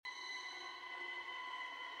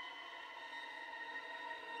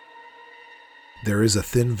There is a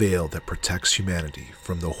thin veil that protects humanity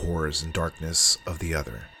from the horrors and darkness of the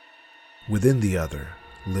other. Within the other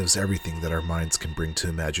lives everything that our minds can bring to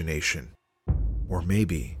imagination. Or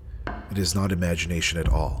maybe it is not imagination at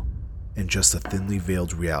all, and just a thinly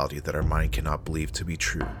veiled reality that our mind cannot believe to be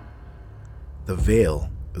true. The veil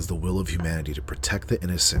is the will of humanity to protect the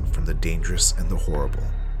innocent from the dangerous and the horrible,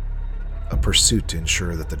 a pursuit to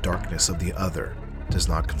ensure that the darkness of the other does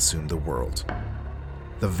not consume the world.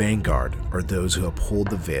 The vanguard are those who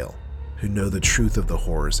uphold the veil, who know the truth of the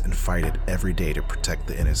horrors and fight it every day to protect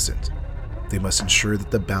the innocent. They must ensure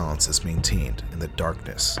that the balance is maintained and the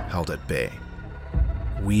darkness held at bay.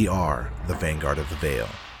 We are the vanguard of the veil.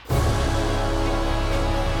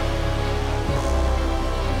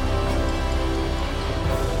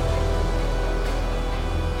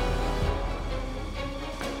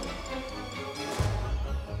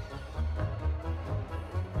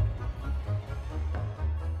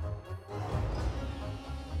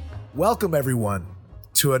 Welcome, everyone,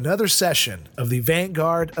 to another session of the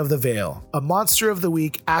Vanguard of the Veil, a Monster of the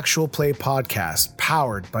Week actual play podcast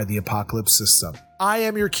powered by the Apocalypse System. I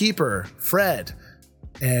am your keeper, Fred,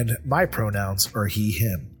 and my pronouns are he,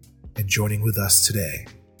 him. And joining with us today,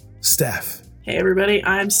 Steph. Hey everybody,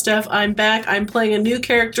 I'm Steph. I'm back. I'm playing a new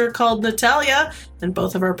character called Natalia, and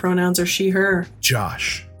both of our pronouns are she, her.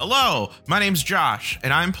 Josh. Hello, my name's Josh,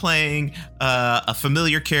 and I'm playing a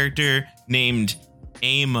familiar character named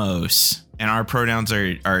Amos, and our pronouns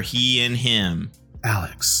are he and him.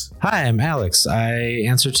 Alex. Hi, I'm Alex. I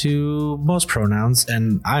answer to most pronouns,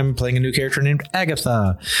 and I'm playing a new character named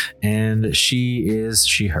Agatha, and she is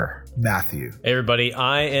she, her. Matthew. Hey everybody,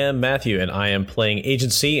 I am Matthew, and I am playing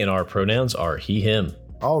Agent C, and our pronouns are he, him.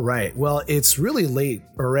 All right. Well, it's really late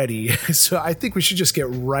already, so I think we should just get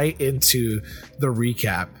right into the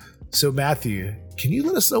recap. So, Matthew, can you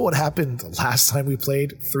let us know what happened last time we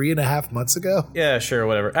played 3.5 months ago? Yeah, sure,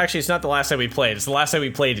 whatever. Actually, it's not the last time we played. It's the last time we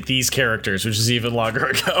played these characters, which is even longer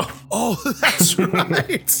ago. Oh, that's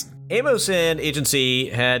right. Amos and Agent C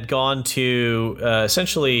had gone to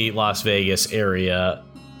essentially Las Vegas area.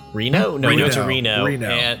 Reno? No, we went to Reno.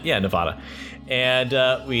 And, yeah, Nevada. And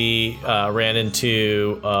we ran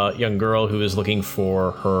into a young girl who was looking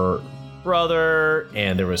for her brother,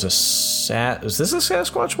 and there was is this a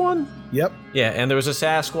Sasquatch one? Yep. Yeah, and there was a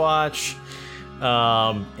Sasquatch,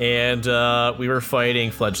 and we were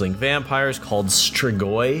fighting fledgling vampires called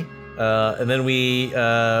Strigoi, and then we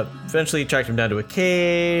eventually tracked him down to a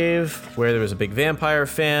cave where there was a big vampire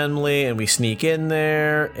family, and we sneak in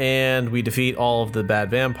there, and we defeat all of the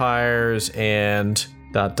bad vampires, and ...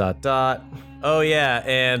 Oh yeah,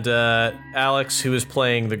 and Alex, who is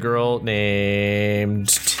playing the girl named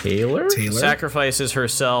Taylor, sacrifices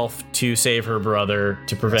herself to save her brother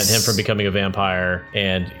to prevent him from becoming a vampire.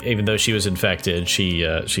 And even though she was infected, she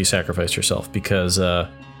sacrificed herself because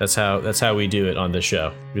that's how we do it on this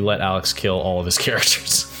show. We let Alex kill all of his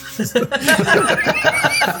characters.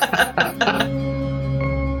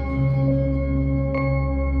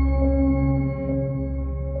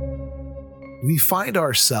 We find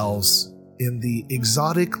ourselves in the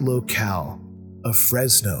exotic locale of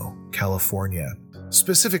Fresno, California,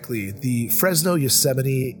 specifically the Fresno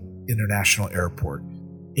Yosemite International Airport.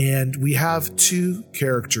 And we have two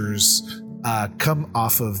characters come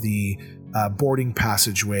off of the boarding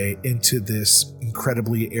passageway into this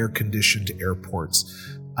incredibly air-conditioned airport.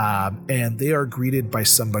 And they are greeted by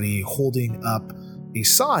somebody holding up a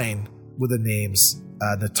sign with the names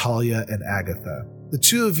Natalia and Agatha. The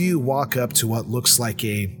two of you walk up to what looks like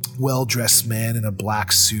a well-dressed man in a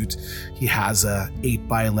black suit. He has a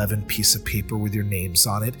 8x11 piece of paper with your names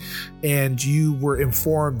on it, and you were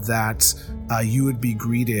informed that you would be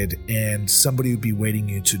greeted and somebody would be waiting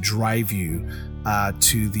you to drive you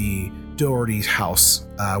to the Doherty house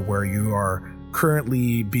where you are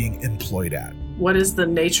currently being employed at. What is the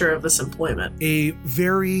nature of this employment? A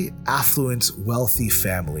very affluent, wealthy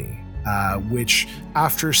family. Which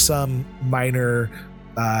after some minor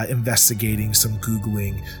investigating, some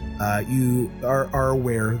Googling, you are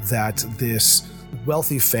aware that this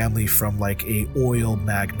wealthy family from like a oil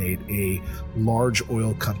magnate, a large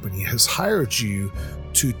oil company, has hired you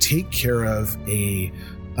to take care of a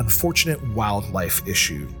unfortunate wildlife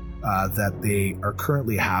issue that they are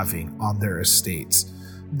currently having on their estates.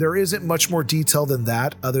 There isn't much more detail than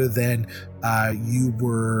that, other than you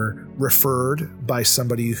were referred by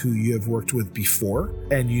somebody who you have worked with before,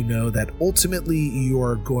 and you know that ultimately you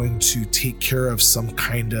are going to take care of some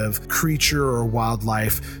kind of creature or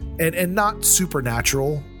wildlife, and not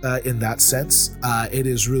supernatural in that sense. It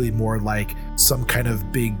is really more like some kind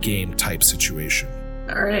of big game type situation.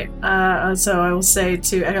 All right. So I will say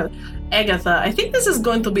to Agatha, I think this is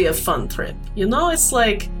going to be a fun trip. You know, it's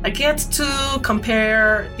like I get to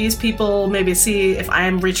compare these people, maybe see if I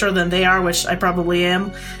am richer than they are, which I probably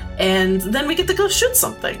am, and then we get to go shoot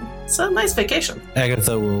something. It's a nice vacation.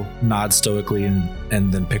 Agatha will nod stoically and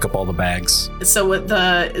then pick up all the bags. So with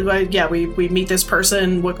we meet this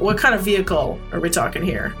person. What kind of vehicle are we talking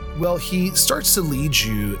here? Well, he starts to lead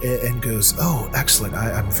you and goes, "Oh, excellent.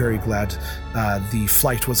 I'm very glad the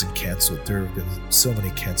flight wasn't canceled. There have been so many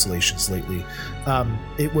cancellations lately.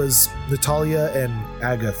 It was Natalia and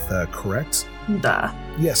Agatha, correct?" Duh.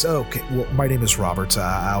 Yes. Oh, okay. Well, my name is Robert.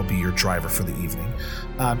 I'll be your driver for the evening.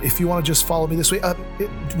 If you want to just follow me this way,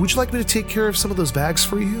 would you like me to take care of some of those bags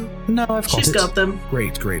for you? No, I've got She's it. got them.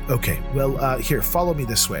 Great. Okay. Well, here, follow me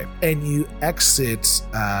this way. And you exit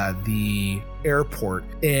the airport,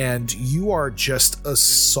 and you are just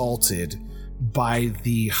assaulted by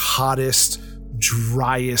the hottest,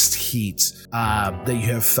 driest heat that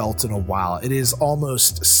you have felt in a while. It is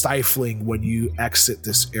almost stifling when you exit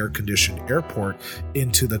this air-conditioned airport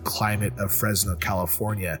into the climate of Fresno,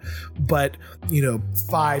 California. But,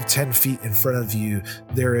 5-10 feet in front of you,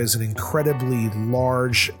 there is an incredibly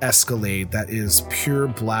large Escalade that is pure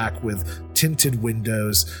black with tinted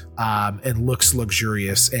windows and looks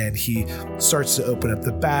luxurious. And he starts to open up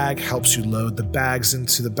the bag, helps you load the bags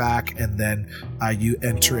into the back, and then you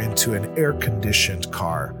enter into an air-conditioned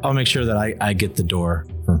car. I'll make sure that I get the door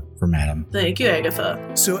for Madam. Thank you, Agatha.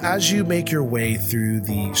 So as you make your way through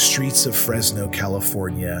the streets of Fresno,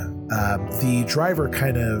 California, the driver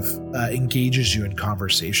kind of engages you in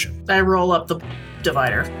conversation. I roll up the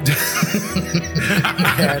divider.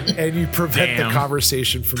 and you prevent Damn. the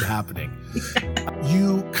conversation from happening.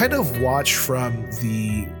 You kind of watch from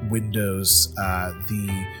the windows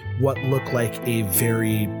what look like a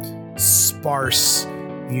very sparse,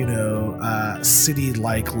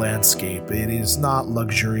 city-like landscape. It is not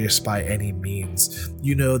luxurious by any means.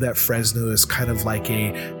 You know that Fresno is kind of like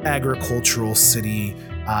a agricultural city.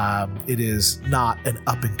 It is not an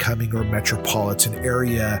up-and-coming or metropolitan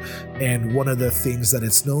area, and one of the things that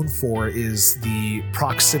it's known for is the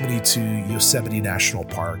proximity to Yosemite National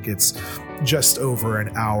Park. It's just over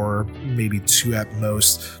an hour, maybe 2 at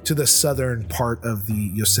most, to the southern part of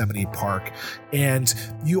the Yosemite Park. And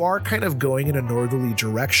you are kind of going in a northerly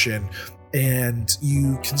direction, and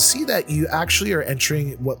you can see that you actually are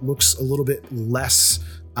entering what looks a little bit less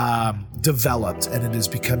developed, and it is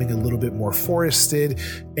becoming a little bit more forested,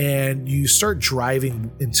 and you start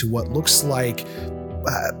driving into what looks like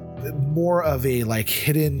more of a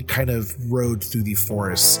hidden kind of road through the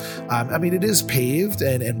forests. It is paved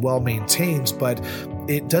and well maintained, but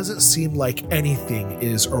it doesn't seem like anything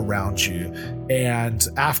is around you. And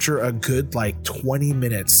after a good 20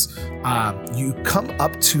 minutes, you come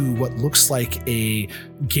up to what looks like a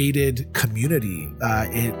gated community.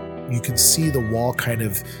 You can see the wall kind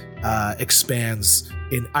of expands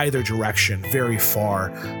in either direction very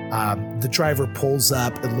far. The driver pulls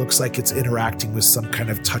up. It looks like it's interacting with some kind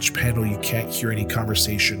of touch panel. You can't hear any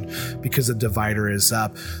conversation because the divider is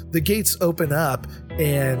up. The gates open up,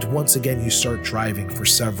 and once again, you start driving for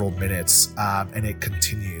several minutes, and it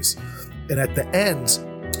continues. And at the end,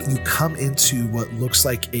 you come into what looks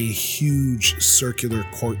like a huge circular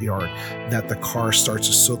courtyard that the car starts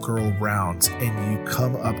to circle around, and you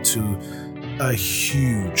come up to a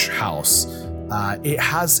huge house. It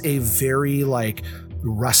has a very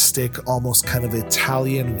rustic, almost kind of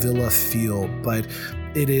Italian villa feel, but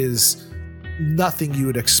it is nothing you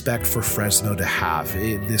would expect for Fresno to have.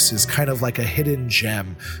 This is kind of like a hidden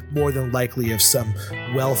gem, more than likely of some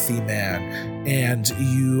wealthy man. And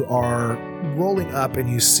you are rolling up, and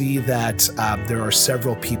you see that there are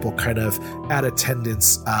several people kind of at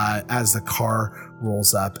attendance as the car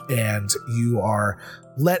rolls up, and you are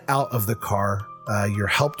let out of the car. You're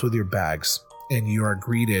helped with your bags, and you are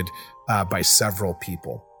greeted by several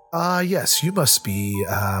people. Yes, you must be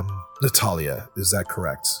Natalia, is that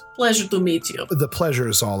correct? Pleasure to meet you. The pleasure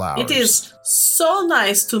is all ours. It is so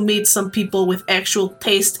nice to meet some people with actual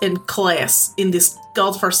taste and class in this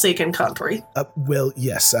godforsaken country. Well,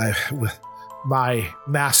 yes, my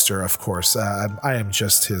master, of course. I am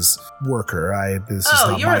just his worker. This is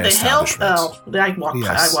not you're my the help? establishment. Oh,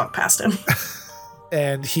 I walk past him.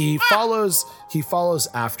 And he follows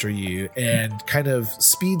after you and kind of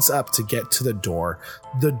speeds up to get to the door.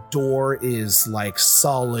 The door is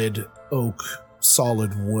solid oak,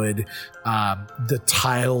 solid wood. The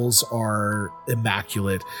tiles are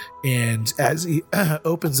immaculate. And as he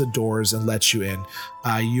opens the doors and lets you in,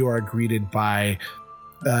 you are greeted by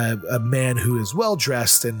a man who is well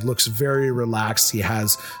dressed and looks very relaxed. He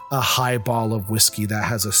has a highball of whiskey that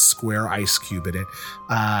has a square ice cube in it,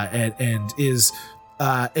 and is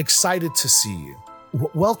excited to see you.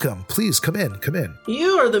 Welcome, please come in.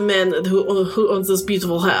 You are the man who owns this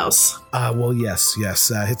beautiful house. Well, yes.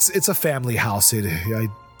 It's a family house. It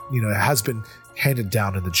has been handed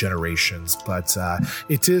down in the generations, but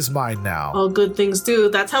it is mine now. All good things do.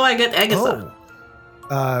 That's how I get Agatha.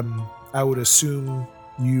 I would assume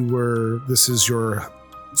this is your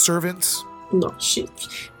servant? No,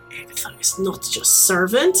 Agatha is not just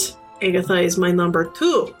servant. Agatha is my number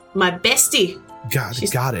 2, my bestie. Got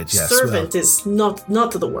it. Yes. Servant is not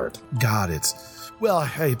the word. Got it. Well,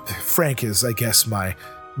 Frank is, I guess, my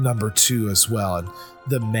number 2 as well. And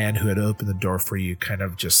the man who had opened the door for you kind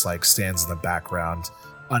of just like stands in the background,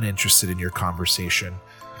 uninterested in your conversation.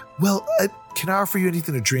 Well, can I offer you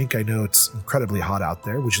anything to drink? I know it's incredibly hot out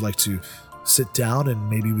there. Would you like to sit down and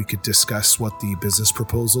maybe we could discuss what the business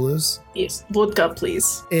proposal is? Yes, vodka,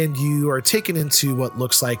 please. And you are taken into what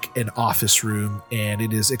looks like an office room, and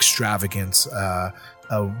it is extravagant. A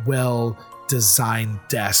well-designed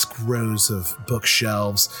desk, rows of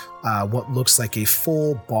bookshelves, what looks like a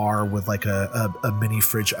full bar with like a mini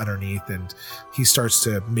fridge underneath, and he starts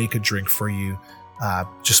to make a drink for you.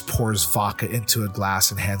 Just pours vodka into a glass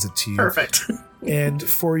and hands it to you. Perfect. And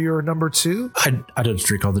for your number 2? I didn't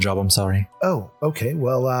drink all the job, I'm sorry. Oh, okay.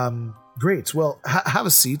 Well, great. Well, have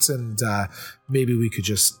a seat, and maybe we could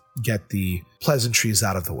just get the pleasantries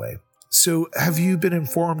out of the way. So have you been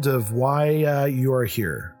informed of why you are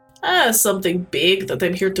here? Something big that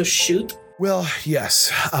I'm here to shoot. Well,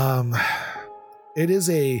 yes. It is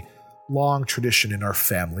a long tradition in our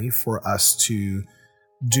family for us to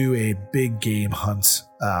do a big game hunt,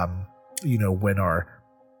 when our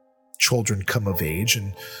children come of age,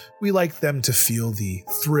 and we like them to feel the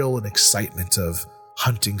thrill and excitement of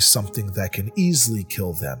hunting something that can easily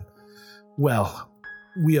kill them. Well,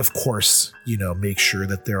 we of course, make sure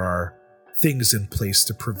that there are things in place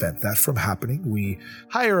to prevent that from happening. We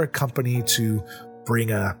hire a company to bring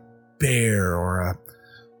a bear or a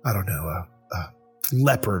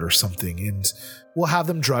leopard or something, and we'll have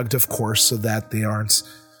them drugged, of course, so that they aren't,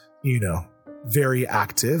 very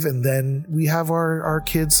active, and then we have our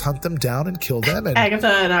kids hunt them down and kill them. And Agatha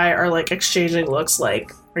and I are like exchanging looks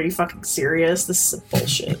like, are you fucking serious? This is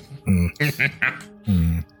bullshit.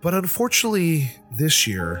 But unfortunately, this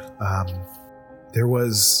year, there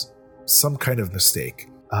was some kind of mistake.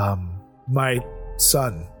 My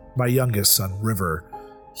youngest son, River,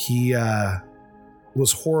 he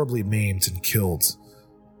was horribly maimed and killed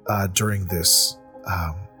during this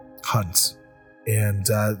hunt. And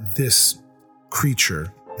this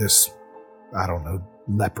creature, this,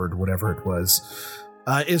 leopard, whatever it was,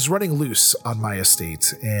 is running loose on my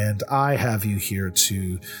estate. And I have you here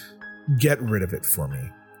to get rid of it for me.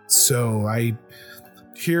 So I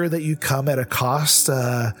hear that you come at a cost.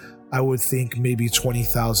 I would think maybe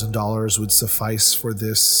 $20,000 would suffice for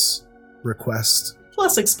this request.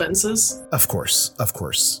 Plus expenses. Of course.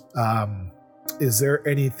 Is there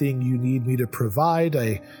anything you need me to provide?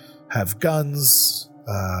 I have guns,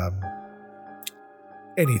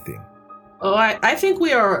 anything. Oh, I think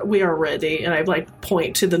we are ready, and I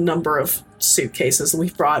point to the number of suitcases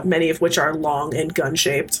we've brought, many of which are long and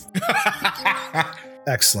gun-shaped.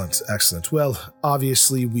 Excellent. Well,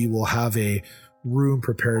 obviously we will have a room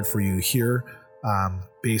prepared for you here,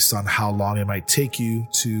 based on how long it might take you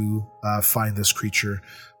to find this creature.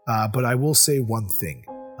 But I will say one thing.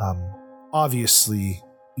 Obviously,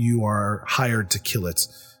 you are hired to kill it,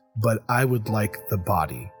 but I would like the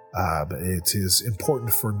body. It is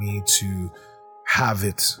important for me to have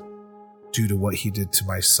it due to what he did to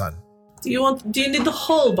my son. Do you need the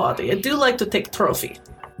whole body? I do like to take trophy.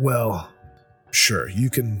 Well, sure, you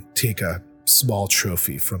can take a small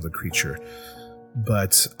trophy from the creature,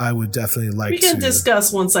 but I would definitely like to... We can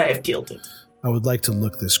discuss once I have killed it. I would like to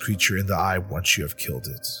look this creature in the eye once you have killed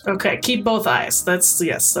it. Okay, keep both eyes.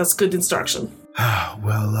 That's good instruction.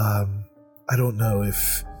 Well, I don't know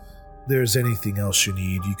if there's anything else you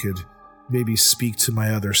need. You could maybe speak to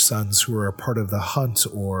my other sons who are a part of the hunt,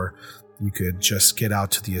 or you could just get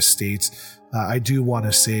out to the estate. I do want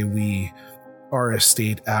to say our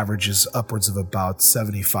estate averages upwards of about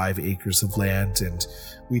 75 acres of land, and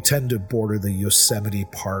we tend to border the Yosemite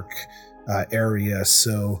Park area,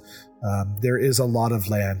 so there is a lot of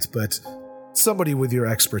land, but somebody with your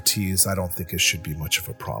expertise, I don't think it should be much of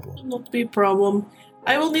a problem. Not be a problem.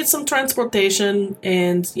 I will need some transportation,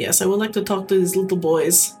 and yes, I would like to talk to these little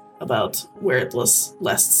boys about where it was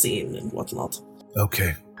last seen and whatnot.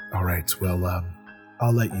 Okay, all right. Well,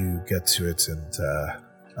 I'll let you get to it, and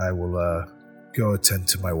I will go attend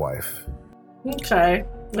to my wife. Okay.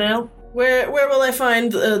 Well, where will I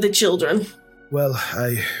find the children? Well,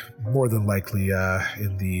 I more than likely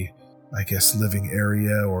in the, I guess, living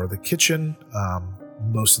area or the kitchen.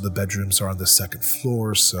 Most of the bedrooms are on the second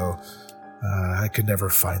floor, so I could never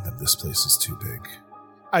find them. This place is too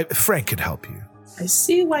big. Frank can help you. I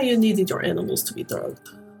see why you needed your animals to be drugged.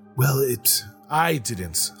 Well, I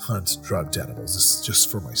didn't hunt drugged animals. This is just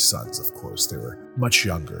for my sons, of course. They were much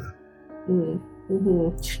younger. Mm-hmm.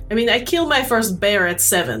 I mean, I killed my first bear at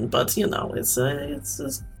 7, but, it's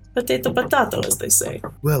potato, as they say.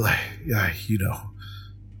 Well,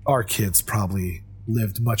 our kids probably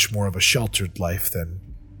lived much more of a sheltered life than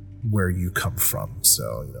where you come from.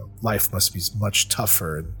 So, life must be much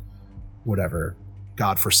tougher in whatever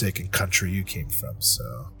godforsaken country you came from,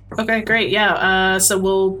 so... Okay, great. Yeah. So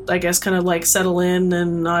we'll, I guess, kind of like settle in,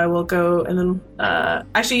 and I will go. And then,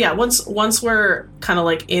 actually, yeah. Once we're kind of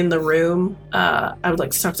like in the room, I would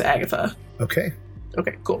like to talk to Agatha. Okay.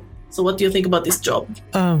 Okay. Cool. So, what do you think about this job?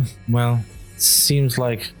 Well, seems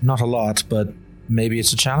like not a lot, but maybe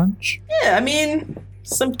it's a challenge. Yeah. I mean,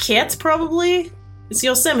 some cats probably. It's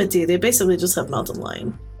Yosemite. They basically just have mountain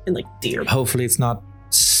lion and like deer. Hopefully, it's not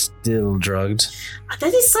still drugged.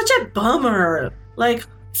 That is such a bummer. Like.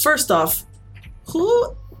 First off,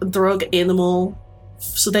 who drug animal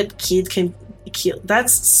so that kid can kill? That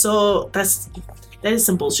is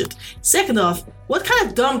some bullshit. Second off, what kind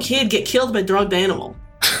of dumb kid get killed by drugged animal?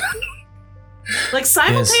 Like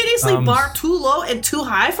simultaneously bar too low and too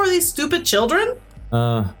high for these stupid children?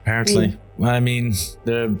 Apparently. I mean,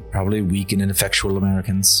 they're probably weak and ineffectual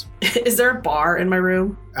Americans. Is there a bar in my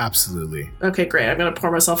room? Absolutely. Okay, great. I'm going to pour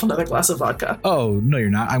myself another glass of vodka. Oh, no, you're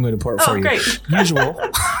not. I'm going to pour it for you. Great. Usual.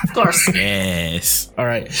 Of course. Yes. All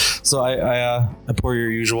right. So I pour your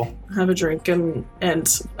usual. Have a drink and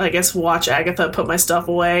I guess watch Agatha put my stuff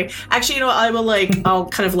away. Actually, I'll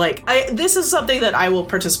kind of this is something that I will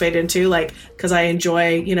participate into, like, because I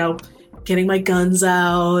enjoy, getting my guns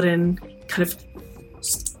out and kind of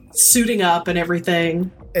suiting up and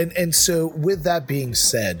everything. And so with that being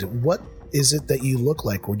said, what is it that you look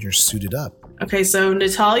like when you're suited up? Okay, so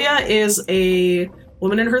Natalia is a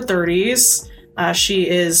woman in her 30s. She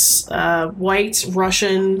is white,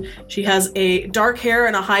 Russian. She has a dark hair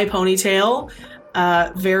and a high ponytail.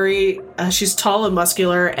 She's tall and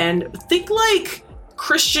muscular, and think like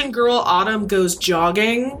Christian girl Autumn goes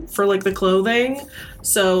jogging for like the clothing.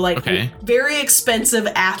 So very expensive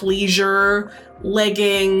athleisure,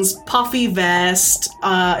 leggings, puffy vest.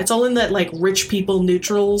 It's all in that like rich people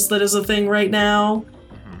neutrals that is a thing right now.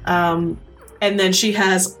 And then she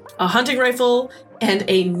has a hunting rifle and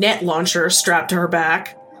a net launcher strapped to her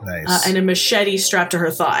back. Nice. And a machete strapped to her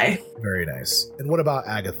thigh. Very nice. And what about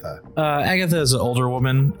Agatha? Agatha is an older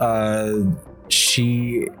woman.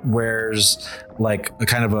 She wears like a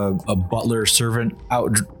kind of a butler servant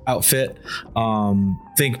outfit.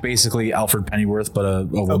 Think basically Alfred Pennyworth, but a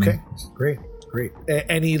woman. Okay, great.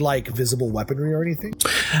 Any like visible weaponry or anything?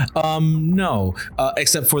 No,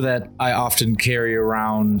 except for that I often carry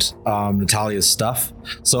around Natalia's stuff.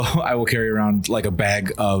 So I will carry around like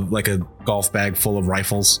a golf bag full of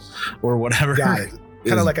rifles or whatever. Got it.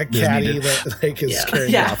 Kind of like a caddy that like is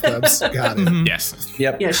carrying golf clubs. Got it. Mm-hmm. Yes.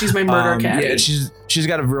 Yep. Yeah, she's my murder caddy. Yeah, she's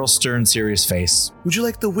got a real stern, serious face. Would you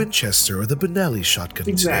like the Winchester or the Benelli shotgun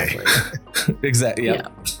Exactly. today? Exactly.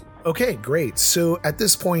 Yep. Yeah. Okay, great. So at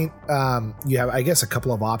this point, you have, I guess, a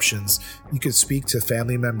couple of options. You could speak to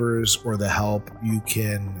family members or the help. You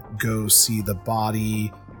can go see the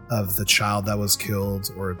body of the child that was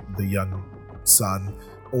killed or the young son,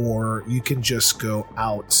 or you can just go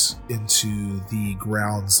out into the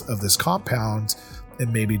grounds of this compound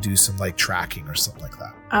and maybe do some like tracking or something like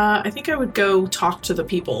that. I think I would go talk to the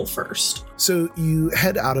people first. So you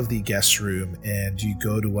head out of the guest room and you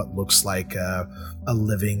go to what looks like a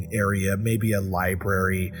living area, maybe a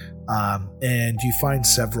library, and you find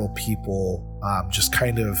several people just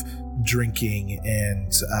kind of drinking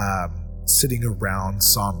and sitting around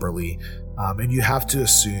somberly. And you have to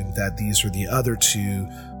assume that these are the other two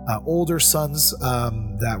older sons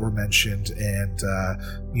that were mentioned,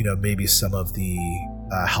 and maybe some of the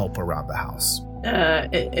help around the house.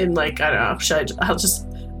 And like, I don't know, I'll just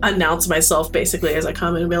announce myself basically as I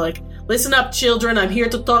come in and be like, listen up, children, I'm here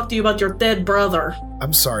to talk to you about your dead brother.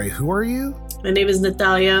 I'm sorry, who are you? My name is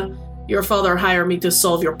Natalia. Your father hired me to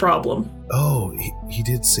solve your problem. Oh, he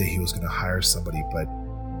did say he was going to hire somebody, but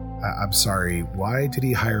I'm sorry, why did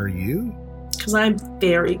he hire you? Because I'm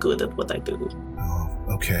very good at what I do. Oh,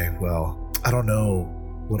 okay, well, I don't know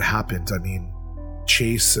what happened. I mean,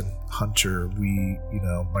 Chase and Hunter.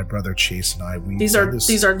 My brother Chase and I, these are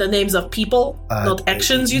the names of people, not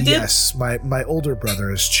actions you did? Yes, my older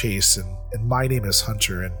brother is Chase, and my name is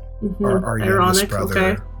Hunter, and our youngest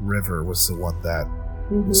brother, River, was the one that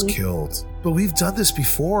was killed. But we've done this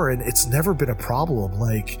before, and it's never been a problem.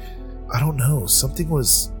 Like, I don't know, something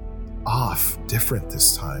was off, different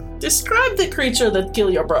this time. Describe the creature that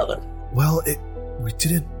killed your brother. Well,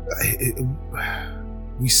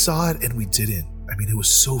 we saw it and we didn't. I mean, it was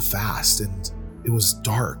so fast and it was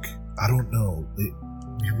dark. I don't know.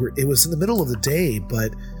 It was in the middle of the day,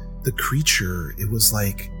 but the creature, it was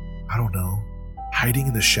like, I don't know, hiding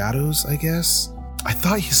in the shadows, I guess. I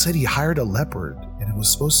thought he said he hired a leopard and it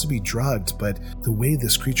was supposed to be drugged, but the way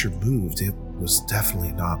this creature moved, it was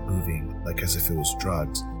definitely not moving like as if it was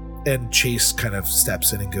drugged. And Chase kind of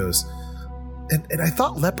steps in and goes, and I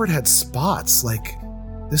thought leopard had spots, like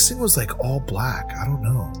this thing was like all black. I don't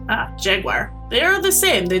know. Jaguar. They are the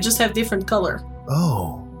same, they just have different color.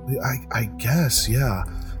 Oh, I guess, yeah.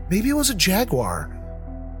 Maybe it was a jaguar.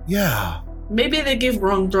 Yeah. Maybe they give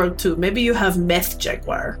wrong drug too. Maybe you have meth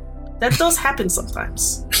jaguar. That does happen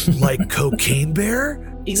sometimes. Like cocaine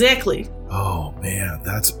bear? Exactly. Oh man,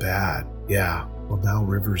 that's bad. Yeah. Well, now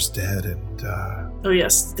River's dead and oh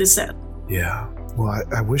yes, this sad. Yeah. Well,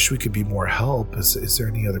 I wish we could be more help. Is there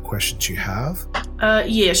any other questions you have?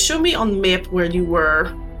 Yeah, show me on map where you were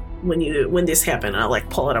when this happened. I'll like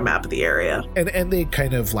pull out a map of the area. And they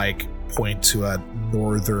kind of like point to a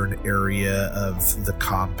northern area of the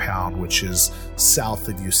compound, which is south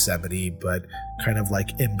of Yosemite, but kind of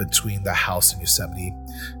like in between the house and Yosemite.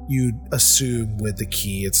 You'd assume with the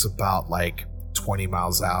key it's about like 20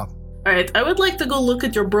 miles out. All right, I would like to go look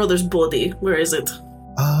at your brother's body. Where is it?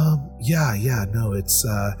 Yeah, no, it's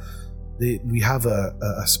we have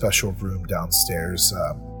a special room downstairs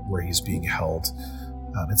where he's being held.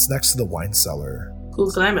 It's next to the wine cellar.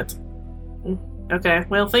 Cool climate. Okay,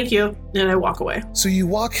 well, thank you. And I walk away. So you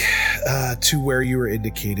walk to where you were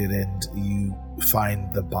indicated, and you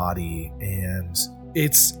find the body, and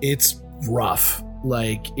it's rough.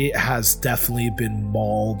 Like, it has definitely been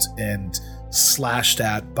mauled and slashed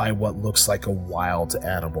at by what looks like a wild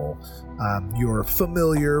animal. You're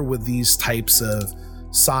familiar with these types of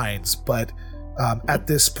signs, but at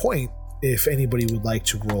this point, if anybody would like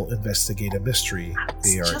to roll investigate a mystery,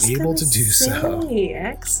 they are able to do so.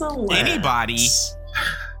 Excellent. Anybody.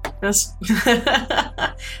 That's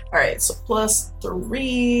all right. So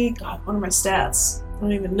 +3. God, what are my stats? I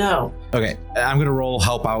don't even know. Okay, I'm gonna roll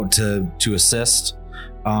help out to assist.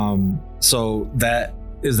 So that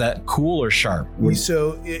is that cool or sharp?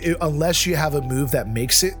 So unless you have a move that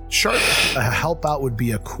makes it sharp, a help out would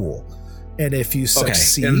be a cool. And if you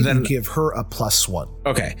succeed, then you give her a +1.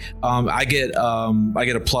 Okay. I get a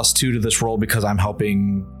 +2 to this roll because I'm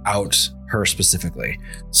helping out her specifically.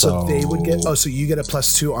 So they would get. Oh, so you get a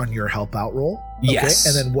 +2 on your help out roll. Yes.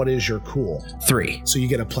 Okay. And then what is your cool? 3. So you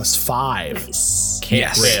get a +5. Nice.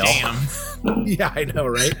 Yes. Damn. Yeah, I know,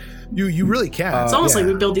 right? You really can. It's almost like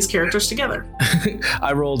we build these characters together.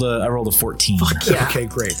 I rolled a 14. Fuck yeah. Okay,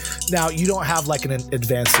 great. Now you don't have like an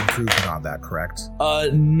advanced improvement on that, correct?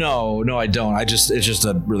 No, I don't. It's just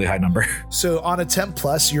a really high number. So on a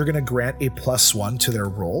 10+, you're going to grant a +1 to their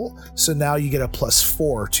roll. So now you get a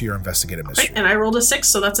 +4 to your investigative mystery. Right, and I rolled a 6,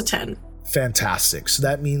 so that's a 10. Fantastic. So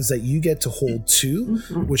that means that you get to hold 2,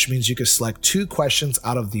 which means you can select 2 questions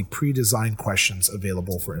out of the pre-designed questions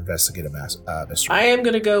available for investigative mystery. I am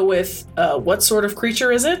going to go with what sort of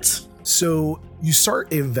creature is it? So you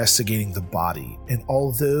start investigating the body, and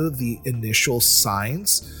although the initial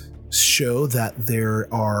signs show that there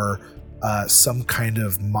are some kind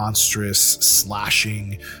of monstrous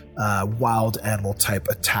slashing wild animal type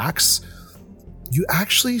attacks, you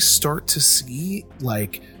actually start to see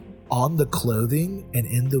like on the clothing and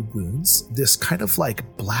in the wounds this kind of like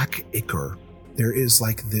black ichor. There is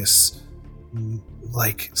like this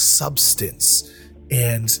like substance,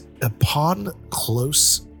 and upon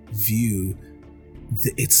close view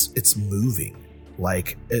it's moving.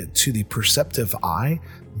 Like to the perceptive eye,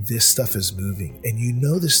 this stuff is moving, and you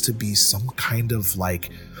know this to be some kind of like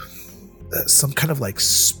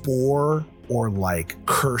spore or like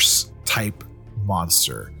curse type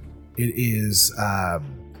monster. It is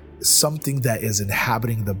something that is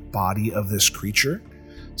inhabiting the body of this creature.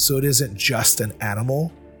 So it isn't just an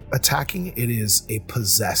animal attacking, it is a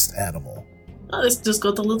possessed animal. Oh, this just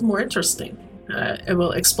got a little more interesting. I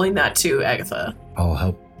will explain that to Agatha. I'll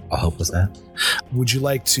help with that. Would you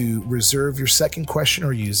like to reserve your second question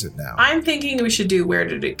or use it now? I'm thinking we should do where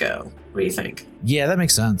did it go? What do you think? Yeah, that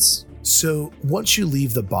makes sense. So once you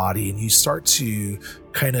leave the body and you start to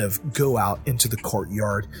kind of go out into the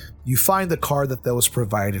courtyard, You find the car that was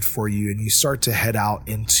provided for you, and you start to head out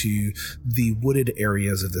into the wooded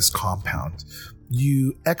areas of this compound.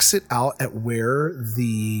 You exit out at where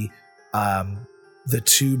the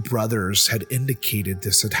two brothers had indicated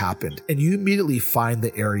this had happened, and you immediately find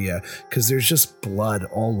the area because there's just blood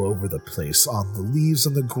all over the place, on the leaves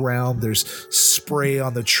on the ground. There's spray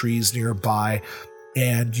on the trees nearby,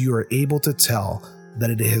 and you are able to tell that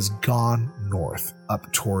it has gone north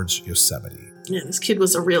up towards Yosemite. Yeah, this kid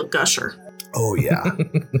was a real gusher. Oh, yeah.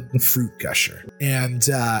 Fruit gusher. And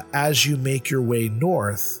as you make your way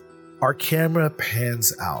north, our camera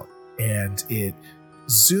pans out and it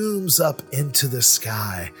zooms up into the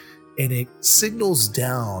sky and it signals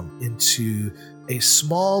down into a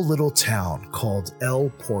small little town called El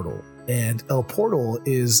Portal. And El Portal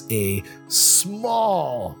is a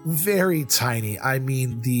small, very tiny, I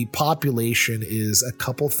mean, the population is a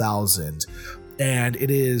couple thousand. And it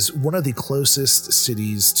is one of the closest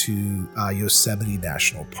cities to Yosemite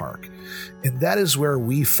National Park. And that is where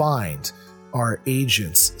we find our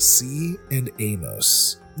agents, C and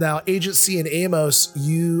Amos. Now, Agent C and Amos,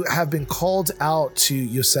 you have been called out to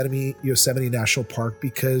Yosemite National Park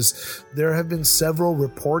because there have been several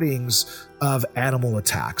reportings of animal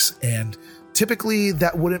attacks. And typically,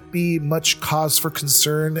 that wouldn't be much cause for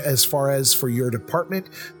concern as far as for your department.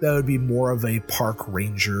 That would be more of a park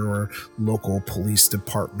ranger or local police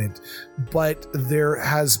department. But there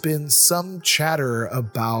has been some chatter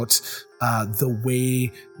about the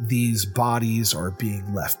way these bodies are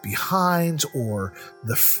being left behind, or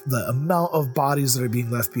the amount of bodies that are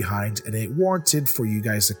being left behind, and it warranted for you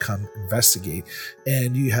guys to come investigate.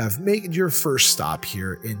 And you have made your first stop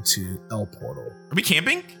here into El Portal. Are we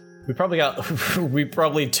camping? We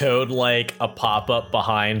probably towed like a pop-up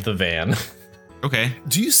behind the van. Okay.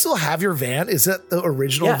 Do you still have your van? Is that the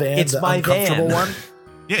original Yeah, van? it's the my uncomfortable van. one?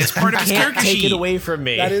 Yeah, it's part of his Can't character take sheet. it away from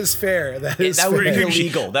me. That is fair. That would be fair.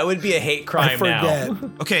 illegal. That would be a hate crime now.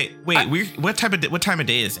 Okay, wait. What time of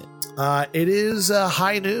day is it? It is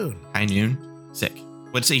high noon. High noon. Sick.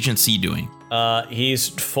 What's Agent C doing? He's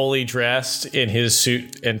fully dressed in his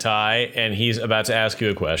suit and tie, and he's about to ask you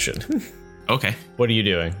a question. Okay. What are you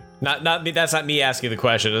doing? Not me. That's not me asking the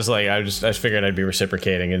question. It's like I just figured I'd be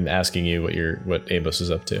reciprocating and asking you what Amos is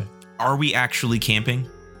up to. Are we actually camping?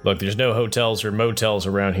 Look, there's no hotels or motels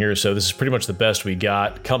around here, so this is pretty much the best we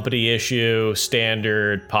got. Company issue,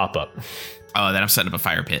 standard, pop-up. Oh, then I'm setting up a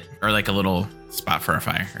fire pit or like a little spot for a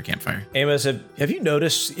fire or campfire. Amos, have you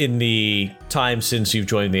noticed in the time since you've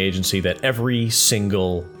joined the agency that every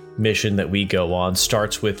single mission that we go on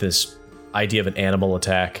starts with this idea of an animal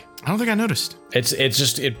attack? I don't think I noticed.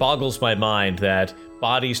 It boggles my mind that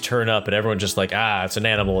bodies turn up and everyone's just like, it's an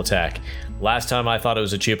animal attack. Last time I thought it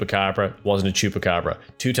was a chupacabra, wasn't a chupacabra.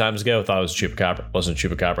 2 times ago, thought it was a chupacabra, wasn't a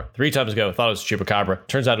chupacabra. 3 times ago, thought it was a chupacabra.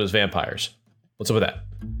 Turns out it was vampires. What's up with that?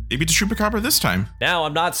 Maybe it's a chupacabra this time. Now,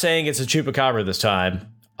 I'm not saying it's a chupacabra this time.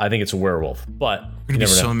 I think it's a werewolf, but I'm gonna be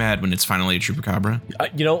so mad when it's finally a chupacabra.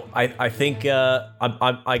 I think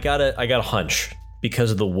I got a hunch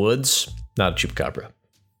because of the woods. Not a chupacabra.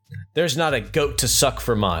 There's not a goat to suck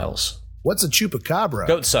for miles. What's a chupacabra?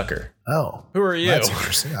 Goat sucker. Oh, Who are you? That's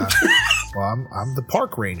interesting. Well, I'm the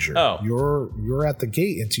park ranger. Oh. You're at the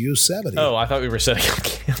gate into Yosemite. Oh, I thought we were setting up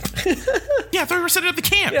camp. Yeah, I thought we were setting up the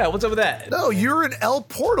camp. Yeah, what's up with that? No, you're in El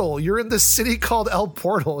Portal. You're in the city called El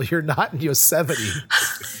Portal. You're not in Yosemite.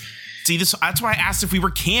 See, that's why I asked if we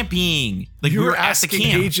were camping. Like You we were were at the asking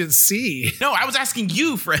camp. Agent C. No, I was asking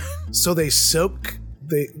you, friend. So they soak.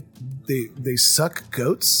 They suck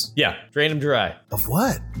goats? Yeah, drain them dry. Of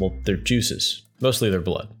what? Well, they're juices. Mostly their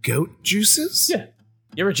blood. Goat juices? Yeah.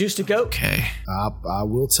 You ever juiced a goat? Okay. I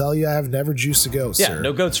will tell you, I have never juiced a goat, Yeah, sir.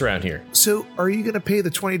 no goats around here. So, are you going to pay the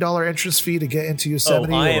 $20 entrance fee to get into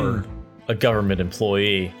Yosemite? I am a government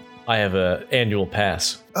employee. I have an annual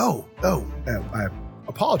pass.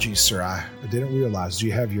 Apologies, sir. I didn't realize. Do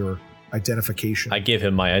you have your identification? I give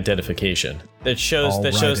him my identification. That shows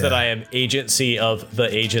that I am agency of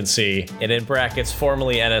the agency, and in brackets,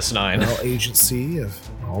 formerly NS9. Well, agency of.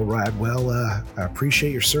 All right. Well, I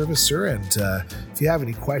appreciate your service, sir. And if you have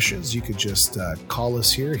any questions, you could just call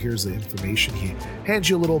us here. Here's the information. He hands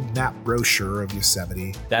you a little map brochure of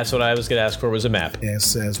Yosemite. That's what I was going to ask for, was a map. And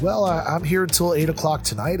says, well, I'm here until 8 o'clock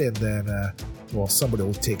tonight. And then, somebody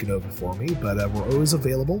will take it over for me. But we're always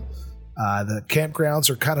available. The campgrounds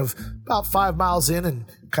are kind of about 5 miles in and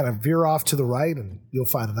kind of veer off to the right. And you'll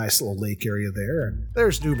find a nice little lake area there. And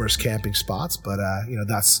there's numerous camping spots. But,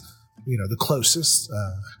 that's... the closest.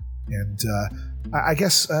 I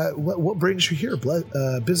guess what brings you here?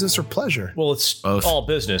 Business or pleasure? Well, it's Both. all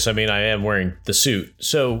business. I mean, I am wearing the suit.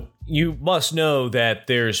 So You must know that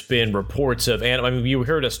there's been reports of you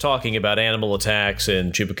heard us talking about animal attacks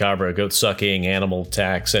and chupacabra, goat sucking, animal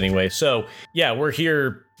attacks anyway. So, yeah, we're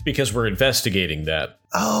here because we're investigating that.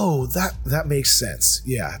 Oh, that makes sense.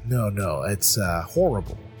 Yeah, no, it's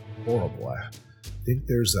horrible. I think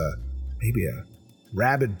there's maybe a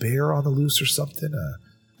rabid bear on the loose or something.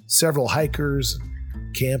 Several hikers,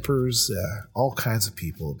 campers, all kinds of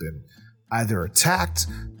people have been either attacked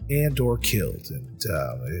and or killed, and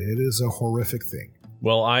it is a horrific thing.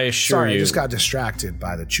 Well, I assure you... Sorry, I just got distracted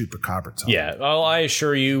by the chupacabra talk. Yeah, well, I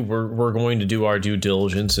assure you we're going to do our due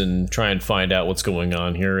diligence and try and find out what's going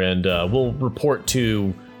on here, and we'll report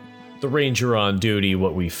to the ranger on duty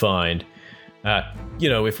what we find.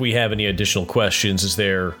 If we have any additional questions, is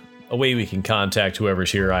there a way we can contact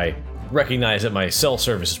whoever's here? I recognize that my cell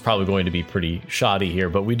service is probably going to be pretty shoddy here,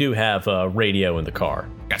 but we do have a radio in the car.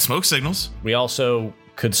 Got smoke signals. We also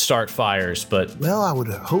could start fires, but... Well, I would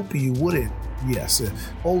hope you wouldn't. Yes,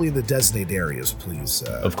 only in the designated areas, please.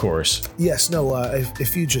 Of course. Yes, no,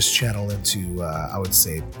 if you just channel into, I would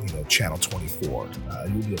say, channel 24,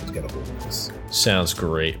 you'll be able to get a hold of us. Sounds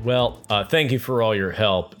great. Well, thank you for all your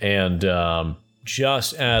help, and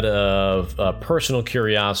just out of personal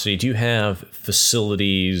curiosity, do you have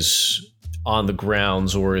facilities on the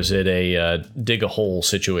grounds, or is it a dig-a-hole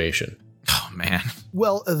situation? Oh, man.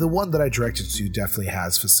 Well, the one that I directed to definitely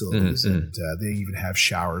has facilities, and they even have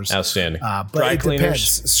showers. Outstanding. But Dry it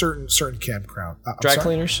cleaners? depends. Certain campground. Dry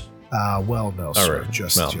cleaners? Well, no, sir. Right.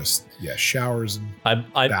 Just showers and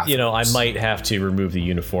I might have to remove the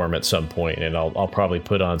uniform at some point, and I'll probably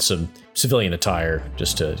put on some civilian attire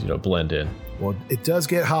just to blend in. Well, it does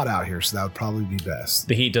get hot out here, so that would probably be best.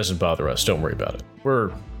 The heat doesn't bother us. Don't worry about it.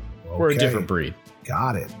 We're a different breed.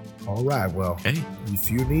 Got it. All right. Well,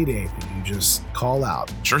 if you need anything, you just call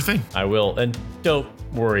out. Sure thing. I will. And don't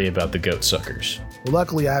worry about the goat suckers. Well,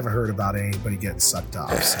 luckily, I haven't heard about anybody getting sucked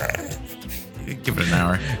off. So. Give it an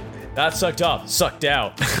hour. Not sucked off. Sucked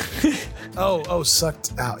out. Oh,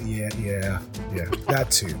 sucked out. Yeah.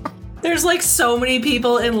 That too. There's like so many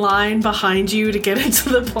people in line behind you to get into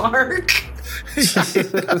the park.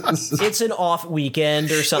 It's an off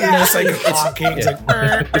weekend or something. Yeah, it's like honking. It's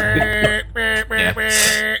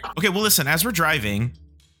Yeah. Okay, well, listen, as we're driving,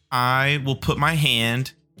 I will put my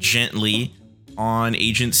hand gently on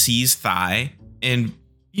Agent C's thigh, and,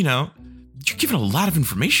 you're giving a lot of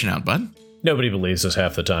information out, bud. Nobody believes us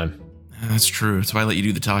half the time. That's true. That's why I let you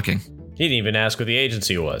do the talking. He didn't even ask what the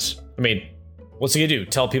agency was. I mean, what's he gonna do?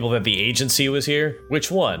 Tell people that the agency was here? Which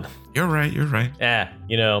one? You're right.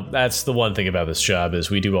 That's the one thing about this job is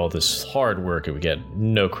we do all this hard work and we get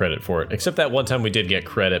no credit for it. Except that one time we did get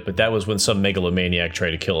credit, but that was when some megalomaniac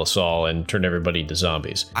tried to kill us all and turn everybody into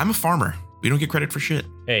zombies. I'm a farmer. We don't get credit for shit.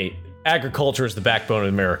 Hey, agriculture is the backbone of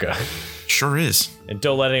America. Sure is. And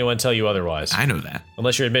don't let anyone tell you otherwise. I know that.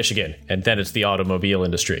 Unless you're in Michigan, and then it's the automobile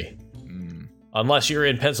industry. Unless you're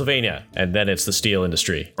in Pennsylvania, and then it's the steel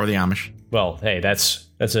industry. Or the Amish. Well, hey, that's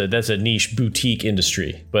a niche boutique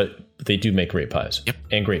industry, but they do make great pies. Yep.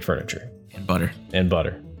 And great furniture. And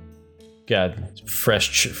butter. God,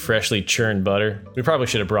 freshly churned butter. We probably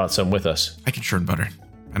should have brought some with us. I can churn butter.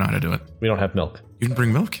 I know how to do it. We don't have milk. You can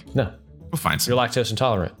bring milk? No. We'll find some. You're lactose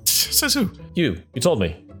intolerant. Says who? You told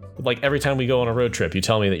me. Like every time we go on a road trip, you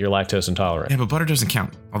tell me that you're lactose intolerant. Yeah, but butter doesn't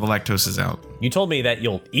count. All the lactose is out. You told me that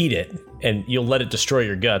you'll eat it and you'll let it destroy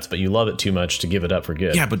your guts, but you love it too much to give it up for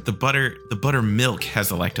good. Yeah, but the butter milk has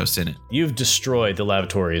the lactose in it. You've destroyed the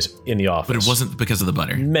lavatories in the office. But it wasn't because of the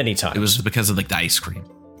butter. Many times. It was because of like the ice cream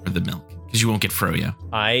or the milk. Because you won't get froyo.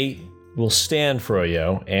 I will stand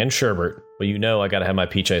froyo and sherbet, but I gotta have my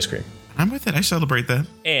peach ice cream. I'm with it. I celebrate that.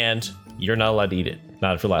 And you're not allowed to eat it.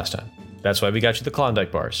 Not for last time. That's why we got you the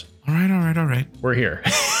Klondike bars. All right. We're here.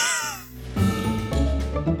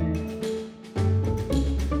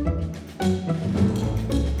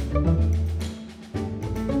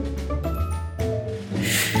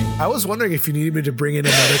 I was wondering if you needed me to bring in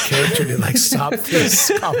another character to stop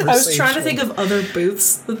this conversation. I was trying to think of other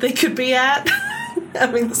booths that they could be at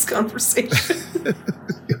having this conversation.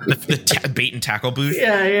 the bait and tackle booth?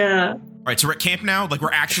 Yeah. All right, so we're at camp now? Like,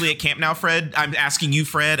 we're actually at camp now, Fred? I'm asking you,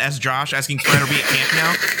 Fred, as Josh, asking Fred, are we at camp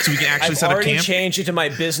now? So we can actually set up camp? I've already changed it to my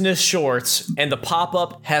business shorts, and the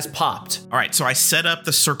pop-up has popped. All right, so I set up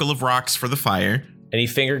the circle of rocks for the fire. Any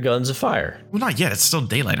finger guns of fire? Well, not yet. It's still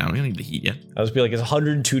daylight now. We don't need the heat yet. I was be like, it's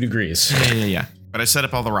 102 degrees. Yeah. But I set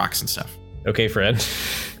up all the rocks and stuff. Okay, Fred.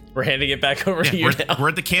 We're handing it back over to you now. We're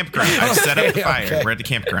at the campground. I set up the fire. Okay. We're at the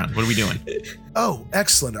campground. What are we doing? Oh,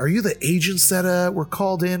 excellent. Are you the agents that were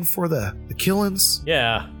called in for the killings?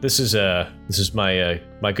 Yeah, this is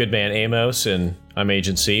my good man Amos, and I'm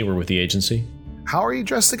Agent C. We're with the agency. How are you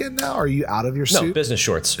dressed again now? Are you out of your No, suit? business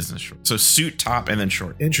shorts. Business short. So suit, top, and then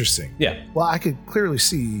short. Interesting. Yeah. Well, I could clearly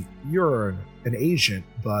see you're an agent,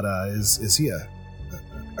 but is he a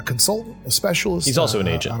consultant, a specialist? He's also an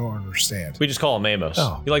agent. I don't understand. We just call him Amos.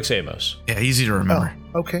 Oh. He likes Amos. Yeah, easy to remember.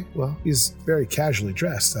 Oh, okay. Well, he's very casually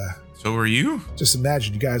dressed. So are you? Just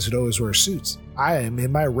imagine you guys would always wear suits. I am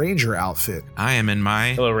in my ranger outfit. I am in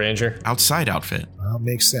my Hello, Ranger. outside outfit. Well,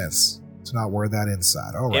 makes sense to not wear that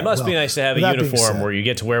inside. All right. It must be well, nice to have a with that being uniform said- where you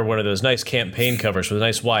get to wear one of those nice campaign covers with a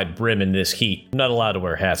nice wide brim in this heat. I'm not allowed to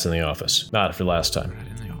wear hats in the office. Not after last time. Right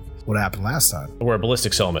in the office. What happened last time? I wore a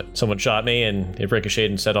ballistics helmet. Someone shot me and it ricocheted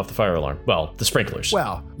and set off the fire alarm. Well, the sprinklers.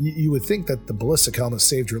 Well, you would think that the ballistic helmet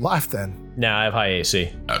saved your life then. Nah, I have high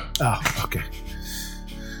AC. Oh, okay.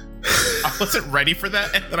 I wasn't ready for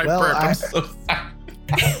that, and then I Well, burped. I- I'm so sorry.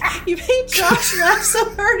 You made Josh laugh so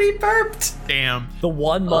hard he burped. Damn. The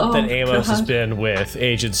 1 month that Oh, Amos has God. been with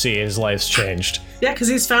Agency, his life's changed. Yeah, because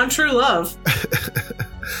he's found true love.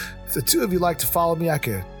 If the two of you like to follow me, I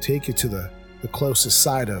could take you to the closest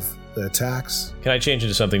side of the attacks. Can I change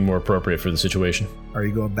into something more appropriate for the situation? Are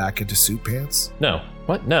you going back into suit pants? No.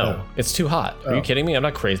 What? No. Oh. It's too hot. Are you Oh. kidding me? I'm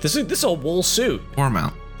not crazy. This is a wool suit. Warm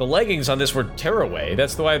out. The leggings on this were tearaway.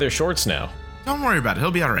 That's why they're shorts now. Don't worry about it.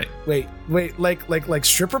 He'll be all right. Wait, like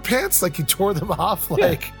stripper pants? Like you tore them off?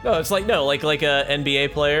 Like No, it's like a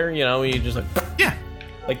NBA player. You know, you just Yeah.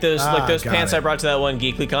 like those got pants it. I brought to that one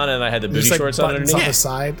GeeklyCon, and I had the booty just like shorts on buttons underneath. on the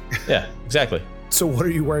side. Yeah, exactly. So what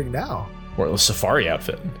are you wearing now? Or a safari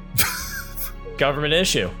outfit. Government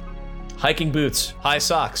issue. Hiking boots, high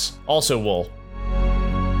socks, also wool.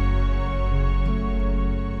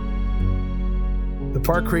 The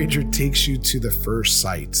park ranger takes you to the first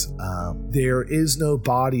site. There is no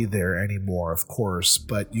body there anymore, of course,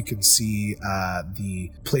 but you can see the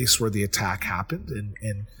place where the attack happened,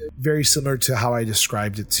 and very similar to how I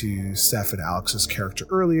described it to Steph and Alex's character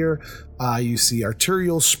earlier. You see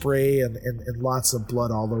arterial spray and lots of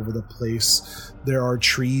blood all over the place. There are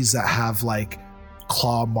trees that have like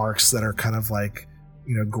claw marks that are kind of like,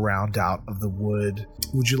 ground out of the wood.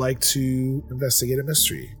 Would you like to investigate a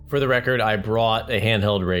mystery? For the record, I brought a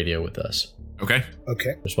handheld radio with us. Okay.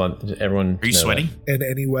 Okay. Just want everyone. Are you to know sweaty? that. And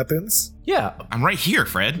any weapons? Yeah, I'm right here,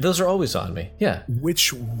 Fred. those are always on me. Yeah,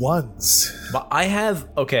 Which ones? but I have.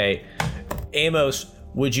 Okay, Amos,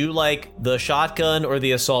 would you like the shotgun or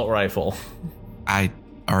the assault rifle? I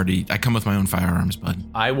come with my own firearms, bud.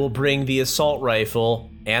 I will bring the assault rifle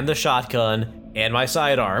and the shotgun and my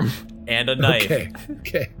sidearm and a knife.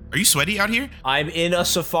 Okay. Are you sweaty out here? I'm in a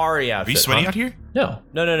safari outfit. Are you sweaty huh? out here? No.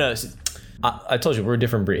 I told you we're a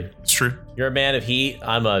different breed. It's true. You're a man of heat.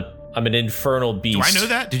 I'm an infernal beast. Do I know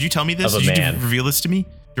that? Did you tell me this? Of a Did you man. reveal this to me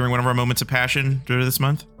during one of our moments of passion during this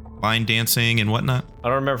month? Line dancing and whatnot? I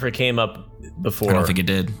don't remember if it came up before. I don't think it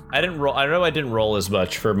did. I didn't roll. I know I didn't roll as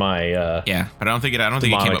much for my. Yeah, but I don't think it came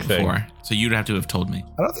Demonic up thing. before. So you'd have to have told me.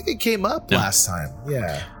 I don't think it came up No. last time.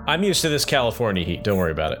 Yeah. I'm used to this California heat. Don't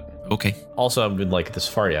worry about it. Okay. Also, I'm in like the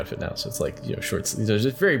safari outfit now, so it's like shorts. These are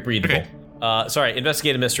just very breathable. Okay. Sorry,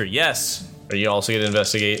 investigate a mystery. Yes. Are you also gonna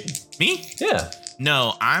investigate? Me? Yeah.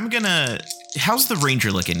 No, I'm gonna. How's the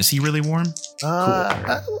ranger looking? Is he really warm?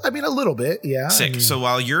 I mean, a little bit. Yeah. Sick. I mean, So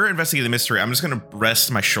while you're investigating the mystery, I'm just gonna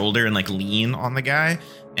rest my shoulder and like lean on the guy,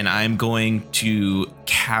 and I'm going to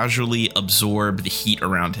casually absorb the heat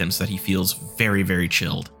around him so that he feels very, very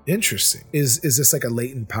chilled. interesting. Is this like a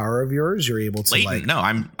latent power of yours? You're able to Latent? No,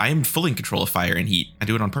 I am fully in control of fire and heat. I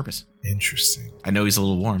do it on purpose. Interesting. I know he's a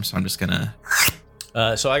little warm, so I'm just gonna.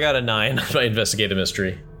 So I got a 9 on my investigate a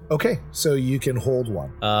mystery. Okay, so you can hold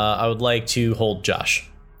one. I would like to hold Josh.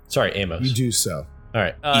 Sorry, Amos. You do so. All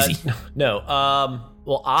right. Easy. No.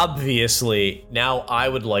 Well, obviously, now I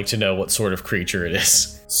would like to know what sort of creature it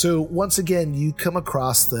is. So once again, you come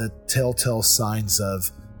across the telltale signs of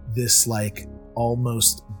this like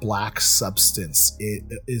almost black substance. It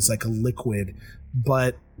is like a liquid,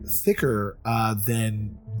 but thicker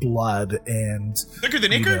than blood and Thicker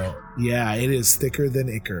than Icar? Yeah, it is thicker than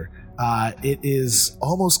ichor. It is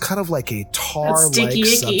almost kind of like a tar-like sticky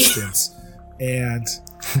icky. substance,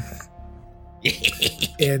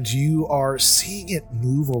 and you are seeing it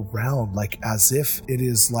move around like as if it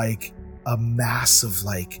is like a mass of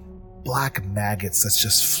like black maggots that's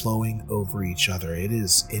just flowing over each other. It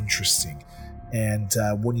is interesting. And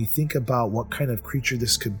when you think about what kind of creature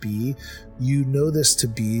this could be, you know this to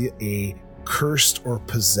be a cursed or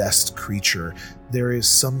possessed creature. There is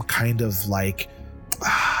some kind of like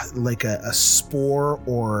a spore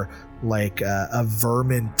or like a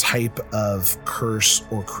vermin type of curse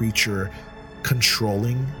or creature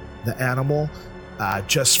controlling the animal.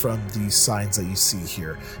 just from the signs that you see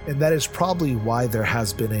here. And that is probably why there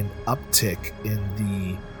has been an uptick in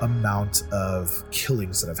the amount of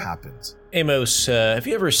killings that have happened. Amos, have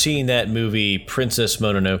you ever seen that movie Princess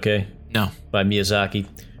Mononoke? No. By Miyazaki?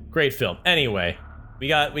 Great film. Anyway, we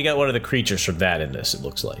got one of the creatures from that in this, it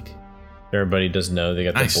looks like. Everybody doesn't know. They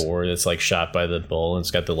got the boar that's like shot by the bull, and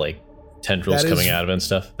it's got the like tendrils coming out of it and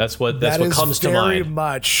stuff. That's what comes to mind.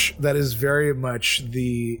 That is very much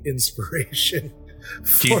the inspiration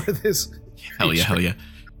for this creature. Hell yeah.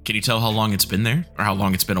 Can you tell how long it's been there, or how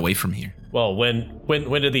long it's been away from here? Well, when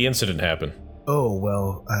did the incident happen? Oh,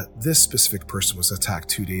 well, this specific person was attacked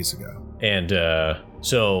 2 days ago. And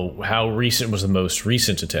so how recent was the most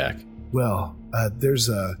recent attack? Well, there's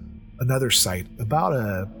another site about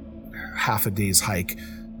a half a day's hike.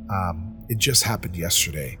 It just happened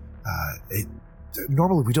yesterday.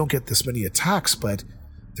 Normally we don't get this many attacks, but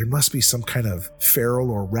there must be some kind of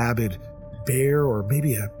feral or rabid bear, or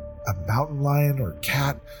maybe a mountain lion or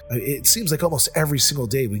cat. It seems like almost every single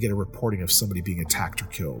day we get a reporting of somebody being attacked or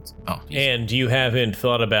killed. Oh, and you haven't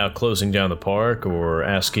thought about closing down the park or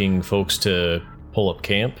asking folks to pull up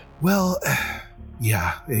camp? Well,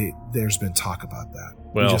 yeah, there's been talk about that.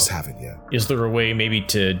 Well, we just haven't yet. Is there a way maybe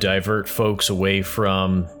to divert folks away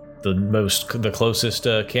from the closest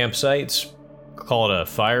campsites? Call it a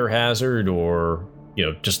fire hazard, or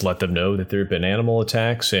just let them know that there have been animal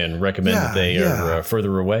attacks and recommend that they are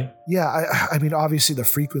further away? Yeah, I mean, obviously the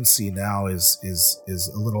frequency now is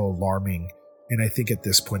a little alarming, and I think at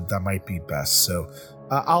this point that might be best. So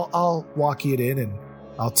I'll walk it in, and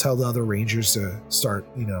I'll tell the other rangers to start,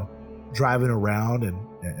 driving around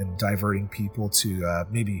and diverting people to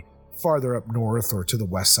maybe farther up north or to the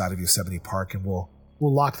west side of Yosemite Park, and we'll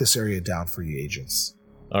lock this area down for you agents.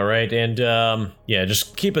 All right, and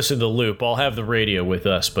just keep us in the loop. I'll have the radio with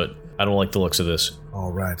us, but I don't like the looks of this.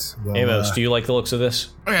 All right. Well, Amos, do you like the looks of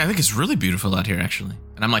this? Oh yeah, I think it's really beautiful out here, actually.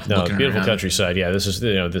 And I'm like, looking beautiful around. Countryside. Yeah, this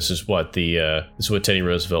is what Teddy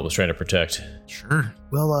Roosevelt was trying to protect. Sure.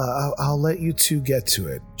 Well, I'll let you two get to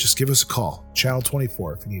it. Just give us a call. Channel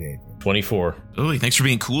 24 if you need anything. 24. Oh, thanks for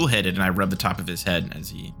being cool-headed. And I rub the top of his head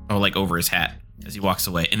over his hat as he walks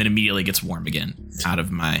away, and then immediately gets warm again, out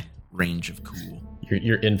of my range of cool.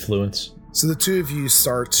 Your influence. So the two of you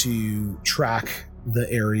start to track the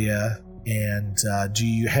area, and do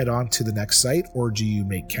you head on to the next site, or do you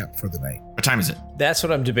make camp for the night? What time is it? That's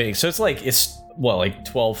what I'm debating. So it's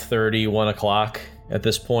 12:30, 1 o'clock at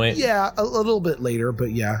this point? Yeah, a little bit later,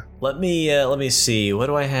 but yeah. Let me see. What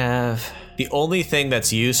do I have? The only thing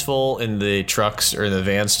that's useful in the trucks or in the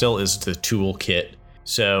van still is the tool kit.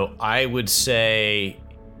 So I would say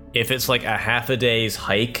if it's like a half a day's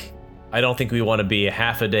hike, I don't think we want to be a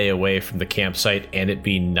half a day away from the campsite and it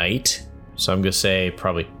be night. So I'm going to say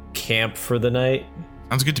probably camp for the night.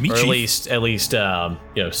 Sounds good to me, Chief. Or at least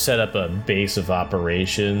set up a base of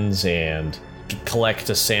operations and collect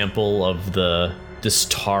a sample of this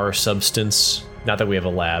tar substance. Not that we have a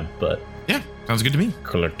lab, but yeah, sounds good to me.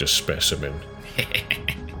 Collect a specimen.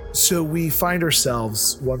 So we find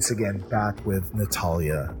ourselves once again back with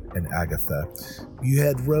Natalia and Agatha. You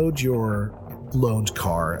had rode your loaned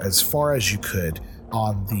car as far as you could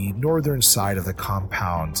on the northern side of the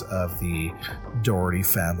compound of the Doherty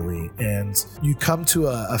family, and you come to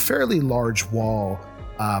a fairly large wall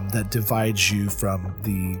that divides you from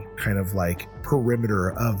the kind of like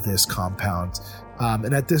perimeter of this compound.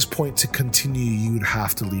 And at this point, to continue, you would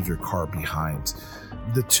have to leave your car behind.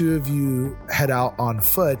 The two of you head out on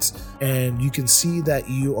foot, and you can see that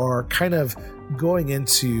you are kind of going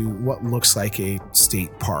into what looks like a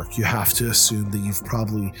state park. You have to assume that you've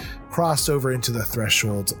probably crossed over into the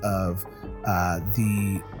threshold of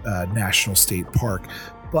the National State Park,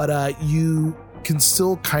 but you can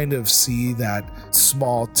still kind of see that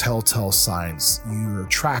small telltale signs. You're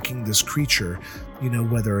tracking this creature,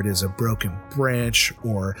 whether it is a broken branch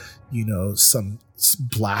or, some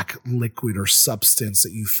black liquid or substance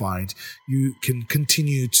that you find. You can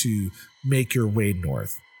continue to make your way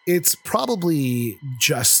north. It's probably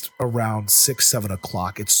just around 6-7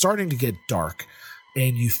 o'clock. It's starting to get dark,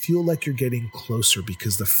 and you feel like you're getting closer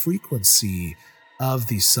because the frequency of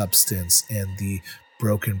the substance and the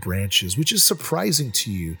broken branches, which is surprising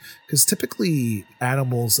to you because typically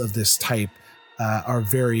animals of this type are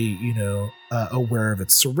very, aware of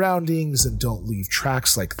its surroundings and don't leave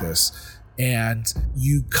tracks like this. And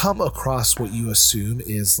you come across what you assume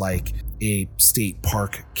is like a state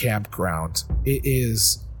park campground. It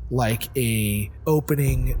is like a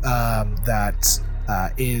opening that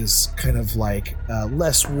is kind of like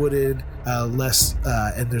less wooded,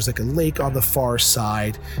 and there's like a lake on the far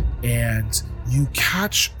side, and you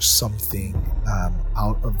catch something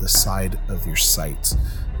out of the side of your sight.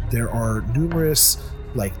 There are numerous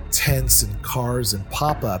like tents and cars and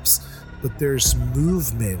pop-ups, but there's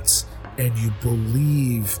movement, and you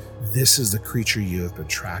believe this is the creature you have been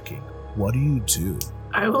tracking. What do you do?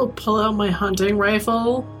 I will pull out my hunting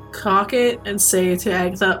rifle, cock it, and say to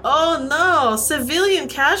Agatha, "Oh no, civilian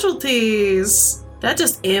casualties! That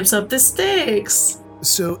just amps up the stakes."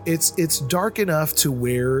 So it's dark enough to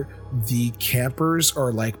where the campers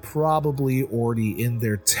are like probably already in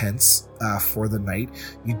their tents for the night.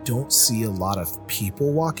 You don't see a lot of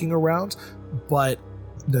people walking around, but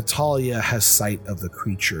Natalia has sight of the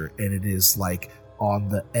creature, and it is like on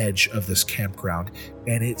the edge of this campground,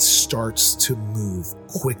 and it starts to move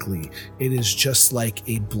quickly. It is just like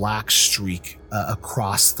a black streak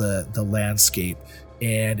across the landscape,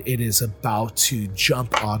 and it is about to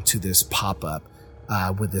jump onto this pop-up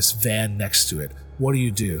with this van next to it. What do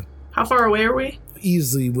you do? How far away are we?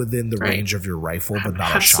 Easily within the range of your rifle, but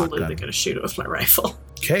not a shotgun. I'm absolutely going to shoot it with my rifle.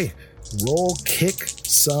 Okay, roll kick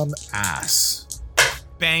some ass.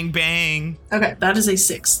 Bang, bang. Okay, that is a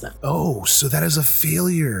 6 then. Oh, so that is a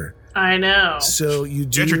failure. I know. So you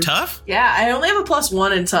do. You're tough? Yeah, I only have a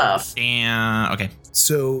 +1 in tough. Damn. Okay.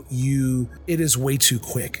 So it is way too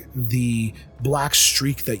quick. The black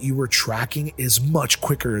streak that you were tracking is much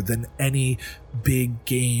quicker than any big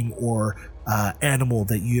game or animal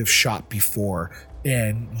that you have shot before.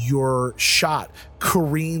 And your shot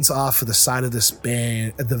careens off of the side of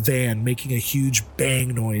the van, making a huge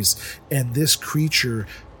bang noise. And this creature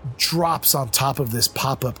drops on top of this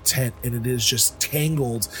pop-up tent, and it is just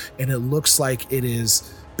tangled, and it looks like it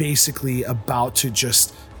is basically about to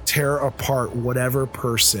just tear apart whatever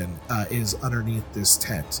person is underneath this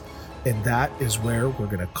tent. And that is where we're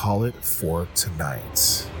going to call it for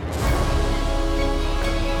tonight.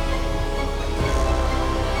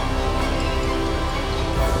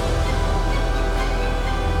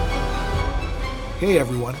 Hey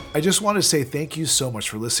everyone, I just want to say thank you so much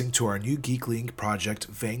for listening to our new Geek Link project,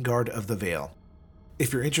 Vanguard of the Veil.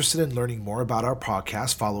 If you're interested in learning more about our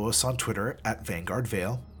podcast, follow us on Twitter at Vanguard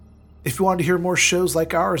Veil. If you want to hear more shows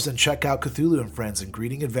like ours, then check out Cthulhu and Friends and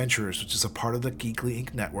Greeting Adventurers, which is a part of the Geekly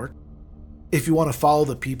Inc. network. If you want to follow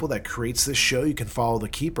the people that creates this show, you can follow the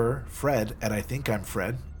Keeper, Fred, at I Think I'm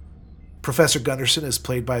Fred. Professor Gunderson is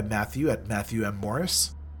played by Matthew at Matthew M.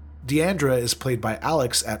 Morris. Deandra is played by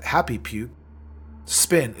Alex at Happy Puke.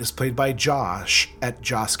 Spin is played by Josh at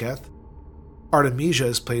Josketh. Artemisia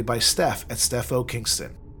is played by Steph at Steph O.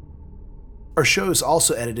 Kingston. Our show is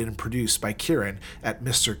also edited and produced by Kieran at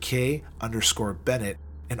Mr. K_Bennett,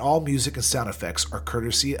 and all music and sound effects are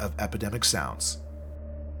courtesy of Epidemic Sounds.